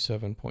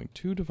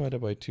 167.2 divided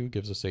by 2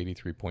 gives us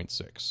 83.6.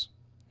 So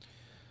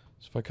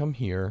if I come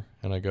here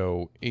and I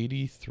go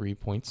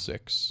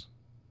 83.6,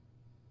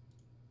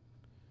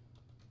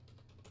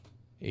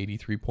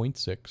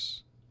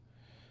 83.6,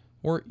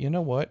 or you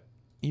know what,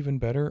 even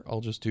better,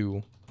 I'll just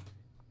do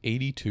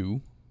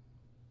 82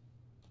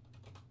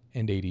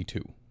 and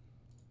 82.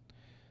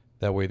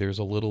 That way there's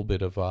a little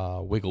bit of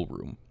wiggle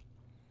room.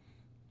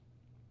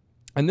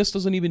 And this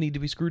doesn't even need to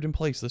be screwed in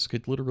place. This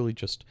could literally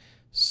just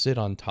sit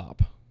on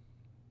top.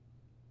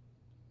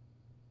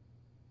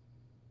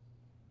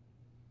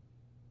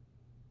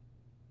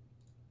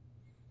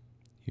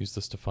 Use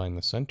this to find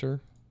the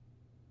center.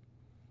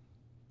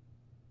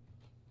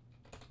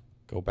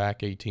 Go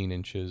back 18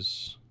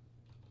 inches.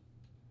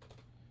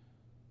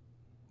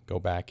 Go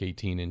back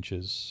 18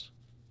 inches.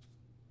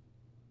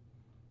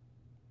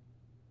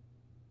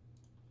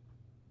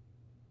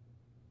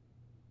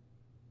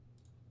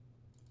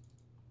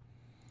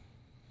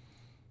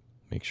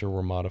 Make sure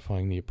we're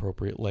modifying the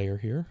appropriate layer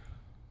here.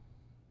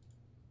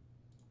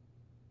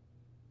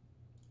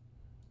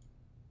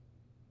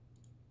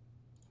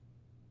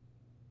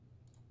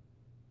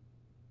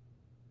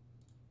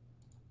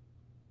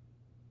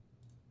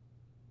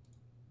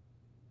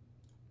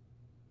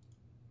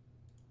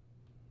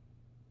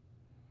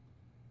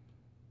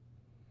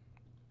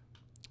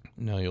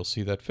 Now you'll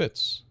see that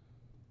fits.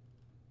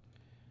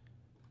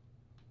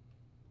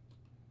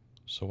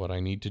 So what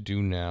I need to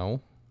do now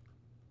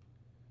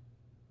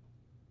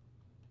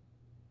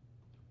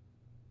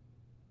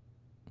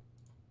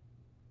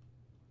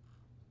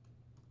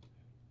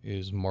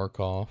is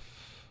mark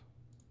off.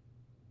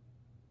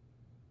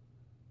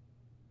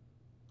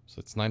 So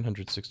it's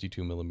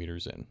 962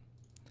 millimeters in.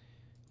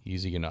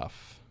 Easy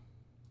enough.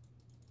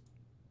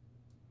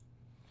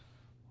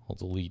 I'll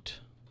delete.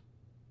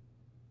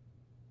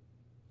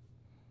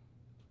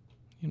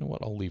 You know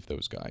what? I'll leave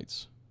those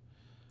guides.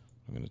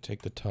 I'm going to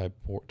take the top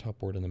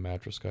board and the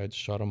mattress guides,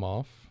 shut them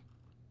off.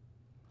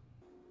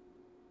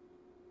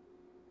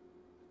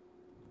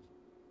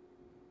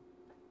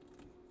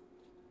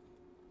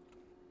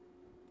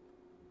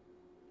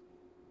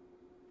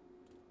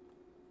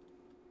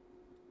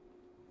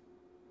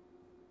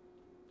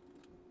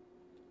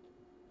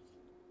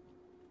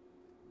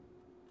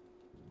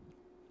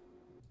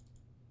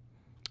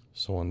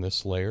 So on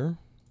this layer,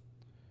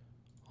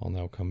 I'll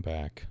now come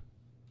back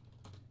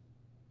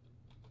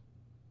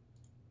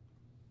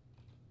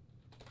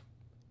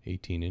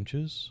 (18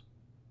 inches)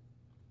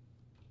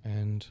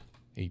 and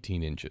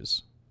 18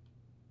 inches.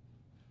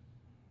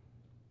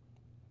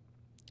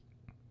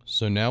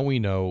 So now we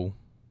know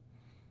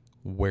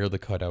where the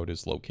cutout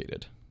is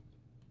located.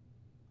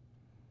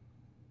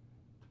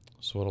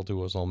 So what I'll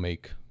do is I'll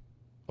make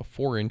a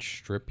 4-inch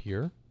strip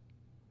here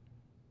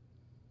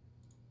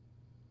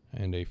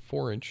and a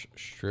 4-inch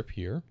strip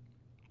here.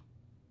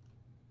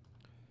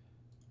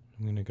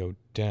 I'm going to go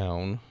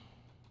down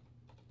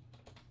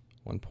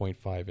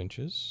 1.5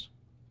 inches.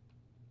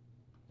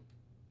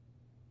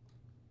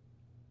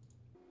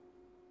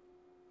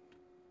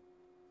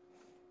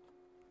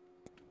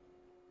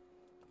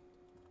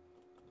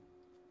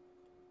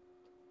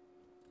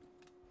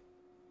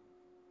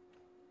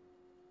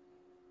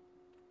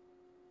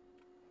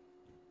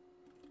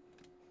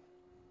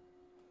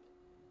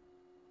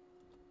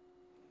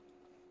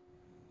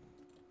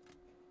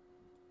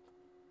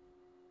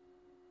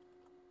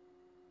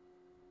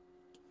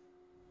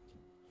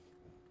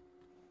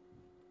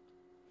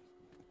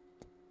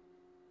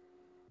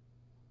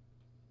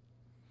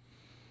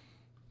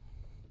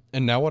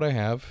 And now what I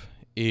have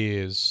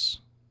is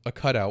a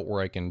cutout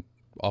where I can,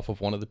 off of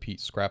one of the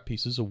scrap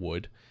pieces of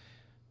wood,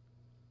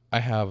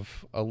 I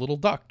have a little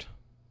duct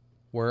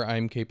where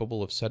I'm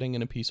capable of setting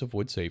in a piece of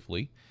wood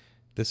safely.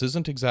 This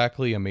isn't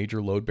exactly a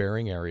major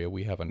load-bearing area.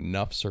 We have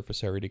enough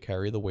surface area to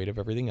carry the weight of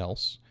everything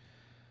else.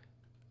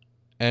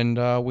 And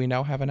we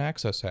now have an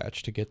access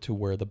hatch to get to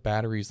where the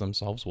batteries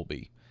themselves will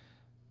be.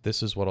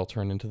 This is what I'll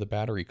turn into the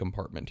battery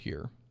compartment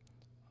here.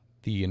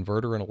 The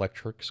inverter and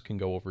electrics can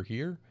go over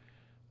here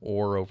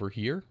or over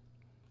here,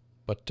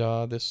 but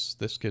this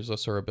gives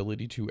us our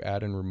ability to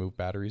add and remove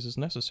batteries as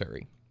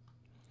necessary.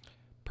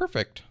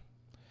 Perfect.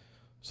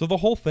 So the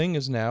whole thing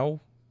is now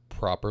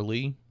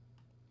properly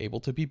able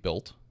to be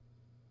built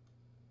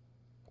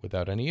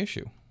without any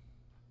issue.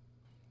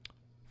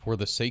 For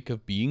the sake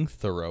of being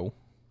thorough,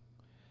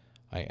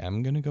 I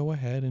am going to go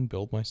ahead and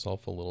build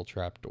myself a little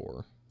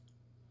trapdoor.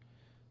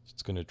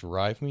 It's going to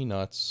drive me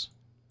nuts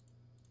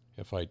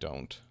if I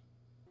don't.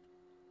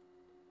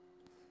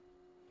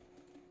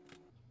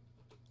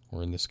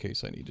 Or in this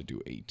case, I need to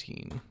do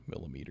 18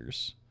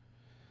 millimeters.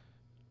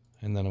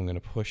 And then I'm going to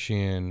push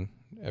in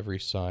every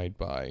side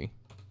by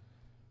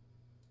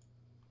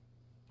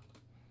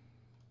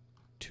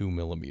 2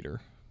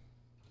 millimeter.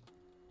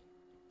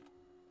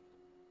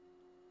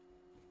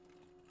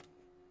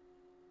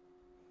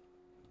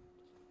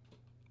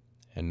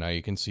 And now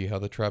you can see how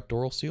the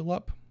trapdoor will seal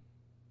up.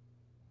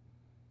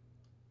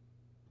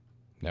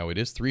 Now it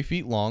is 3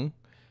 feet long.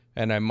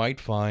 And I might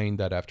find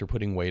that after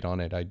putting weight on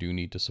it, I do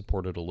need to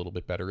support it a little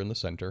bit better in the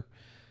center.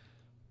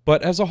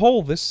 But as a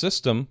whole, this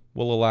system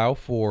will allow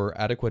for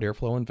adequate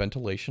airflow and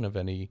ventilation of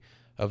any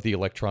of the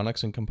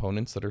electronics and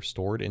components that are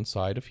stored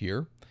inside of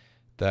here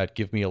that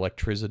give me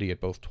electricity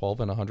at both 12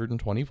 and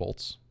 120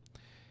 volts.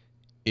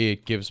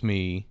 It gives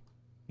me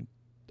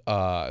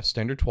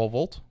standard 12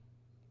 volt,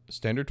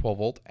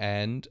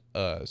 and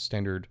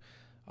standard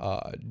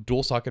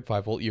dual socket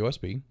 5 volt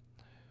USB,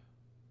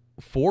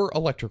 4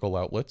 electrical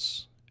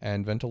outlets,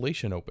 and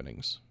ventilation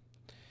openings.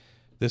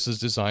 This is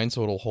designed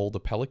so it'll hold a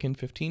Pelican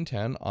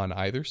 1510 on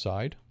either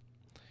side,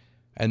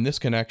 and this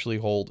can actually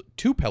hold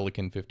 2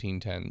 Pelican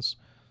 1510s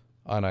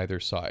on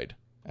either side,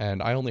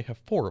 and I only have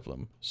 4 of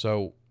them,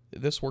 so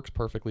this works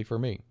perfectly for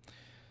me.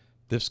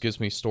 This gives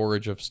me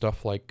storage of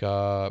stuff like,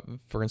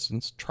 for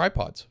instance,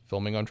 tripods,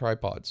 filming on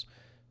tripods,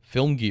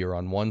 film gear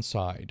on one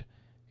side,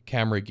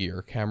 camera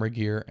gear,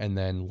 and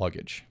then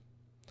luggage.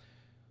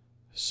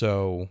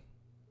 So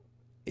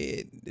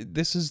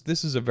this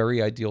is a very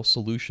ideal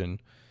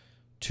solution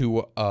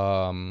to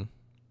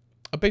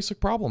a basic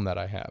problem that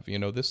I have. You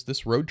know,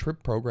 this road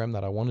trip program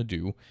that I want to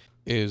do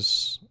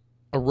is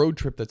a road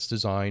trip that's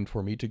designed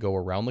for me to go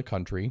around the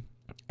country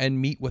and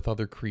meet with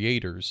other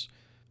creators,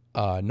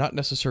 not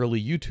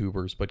necessarily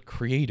YouTubers, but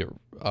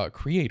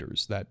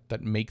creators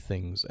that make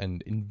things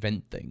and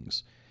invent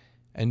things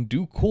and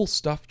do cool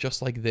stuff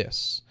just like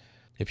this.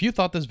 If you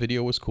thought this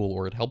video was cool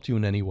or it helped you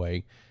in any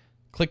way,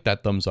 click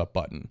that thumbs up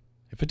button.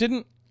 If it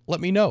didn't, let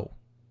me know.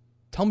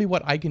 Tell me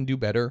what I can do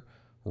better.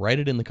 Write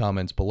it in the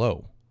comments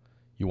below.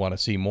 You want to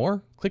see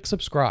more? Click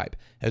subscribe.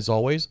 As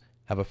always,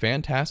 have a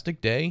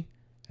fantastic day,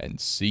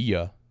 and see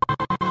ya.